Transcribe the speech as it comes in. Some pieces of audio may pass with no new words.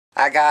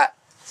I got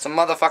some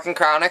motherfucking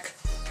chronic.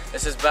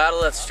 This is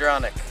Battle at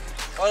STRONACH.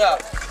 Hold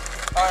up.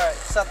 Alright,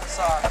 set this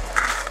off.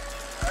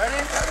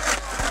 Ready?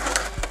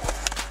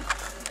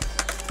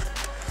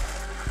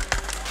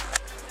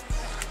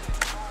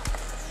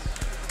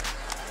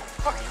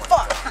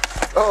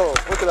 Fuck! Oh,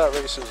 look at that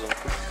racism.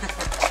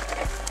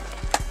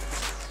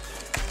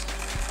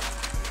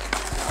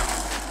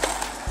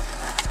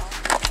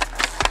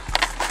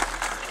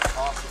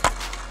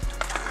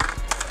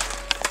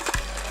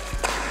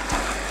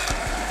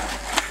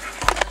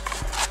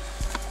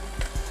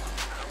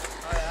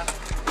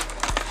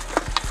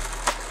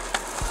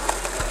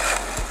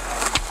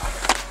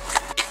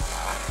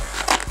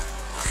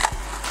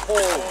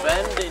 Oh,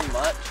 bending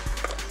much.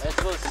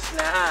 It was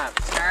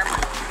snapped.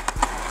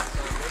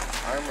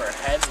 Armor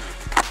heavy.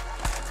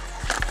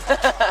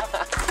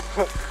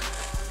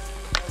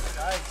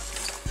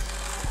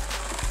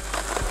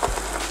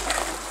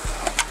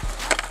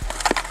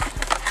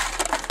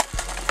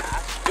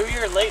 Do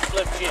your late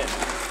flip chin.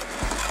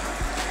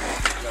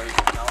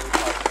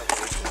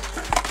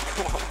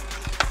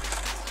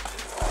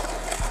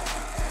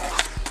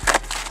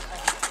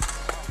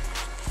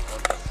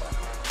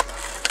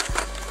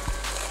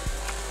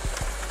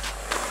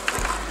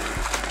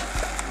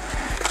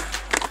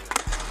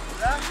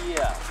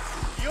 Yeah.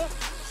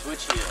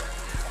 Switch heel.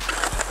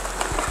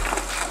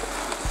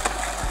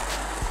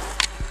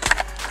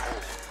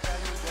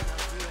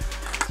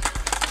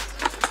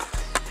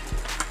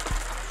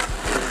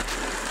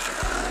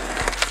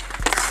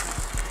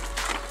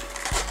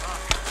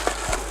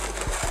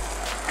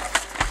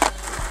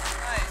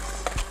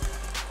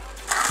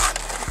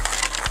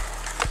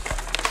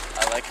 I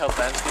like how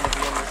Ben's gonna be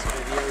in this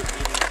video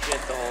eating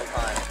shit the whole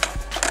time.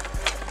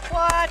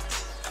 What?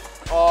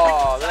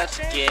 Oh, that's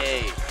gay.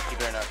 You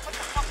better not. What the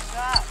fuck is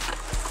that?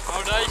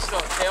 Oh, nice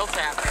though, tail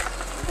tapping.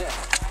 Yeah.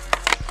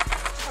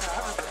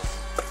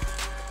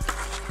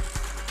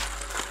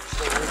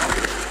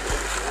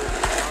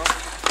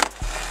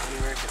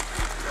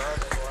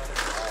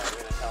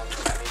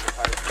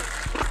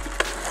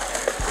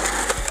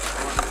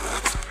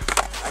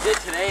 I did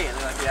today, and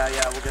they're like,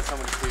 yeah, we'll get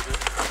someone to squeeze it.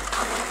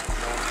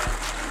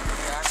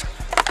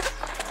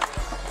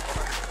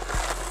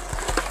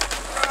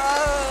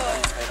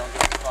 Hey, don't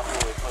get the fuck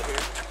away, put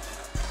here.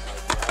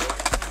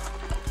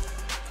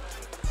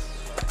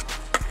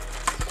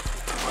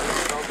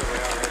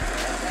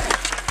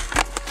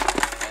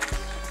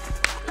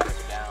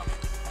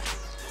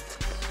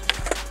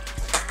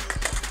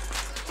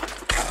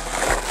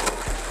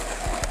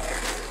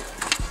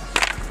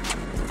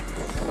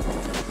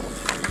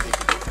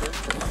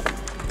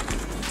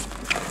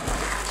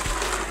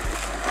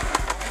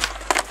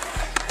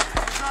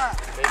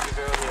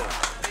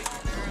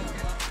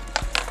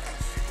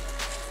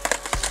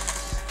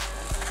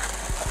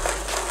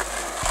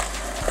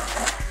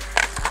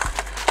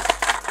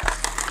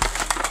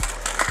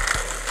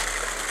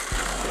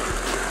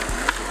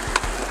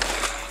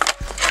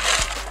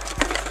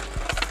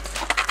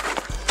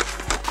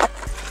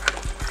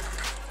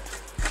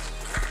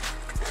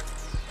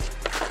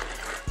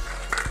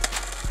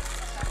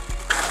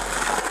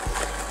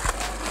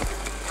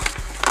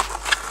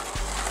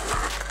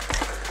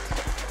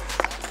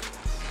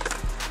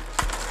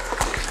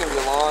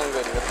 Long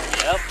video.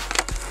 Yep.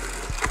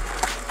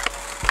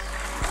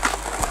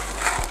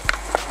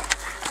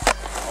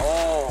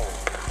 Oh.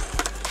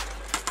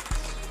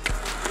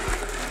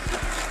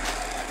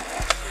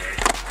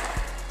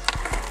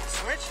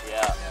 Switch?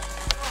 Yeah.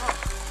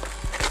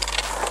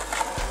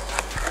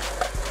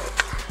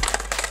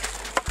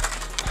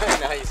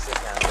 Now you sit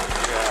down.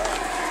 Yeah.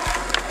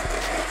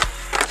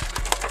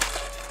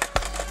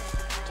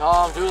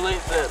 Tom, do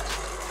late flips.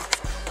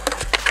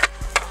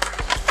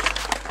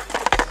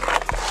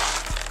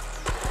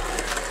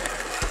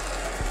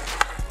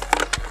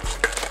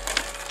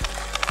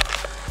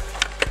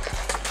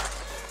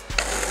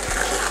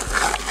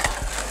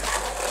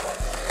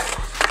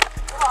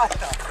 What the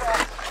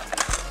fuck?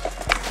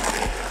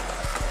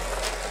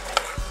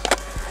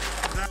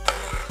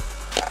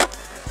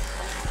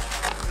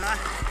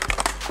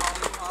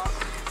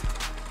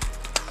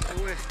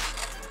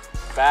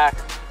 Back.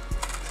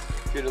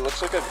 Dude, it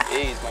looks like I have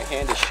AIDS. My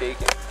hand is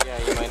shaking. Yeah,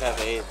 you might have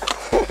AIDS.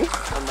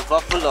 On the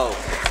buffalo.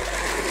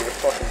 You're a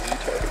fucking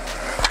retard.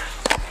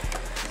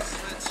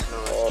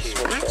 Oh, switch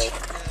off.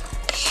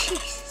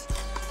 Jeez.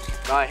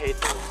 No, I hate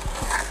those.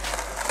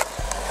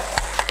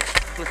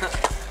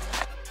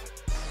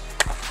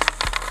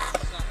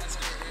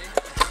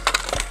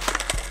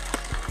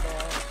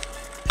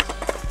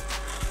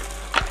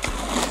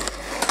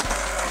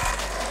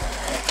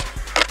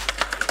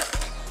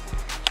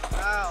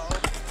 Wow.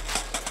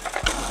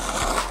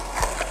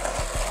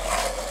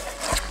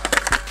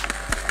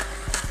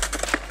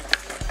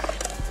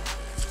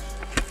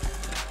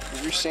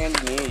 You're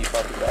sanding me, you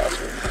fucking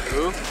bastard.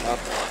 Who?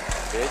 Nothing.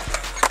 Bitch.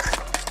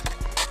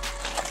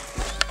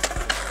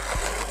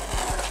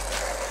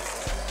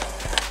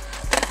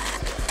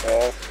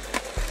 Oh.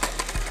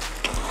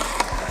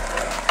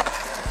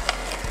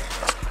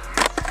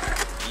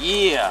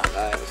 Yeah.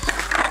 Nice.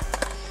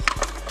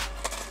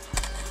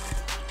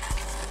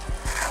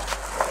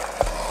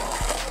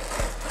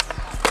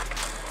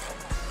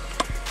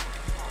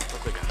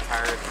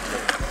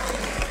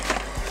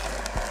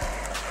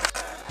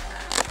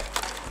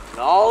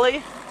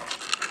 Nolly?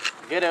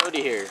 Get out of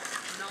here.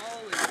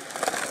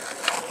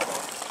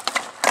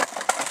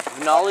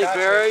 Nolly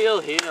Burial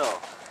Hill.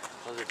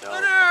 Those are dope.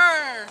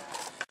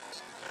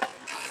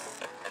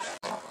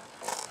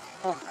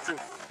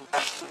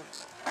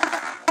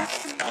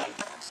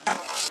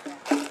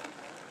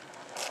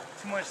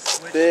 Too much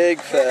switch. Big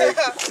fag.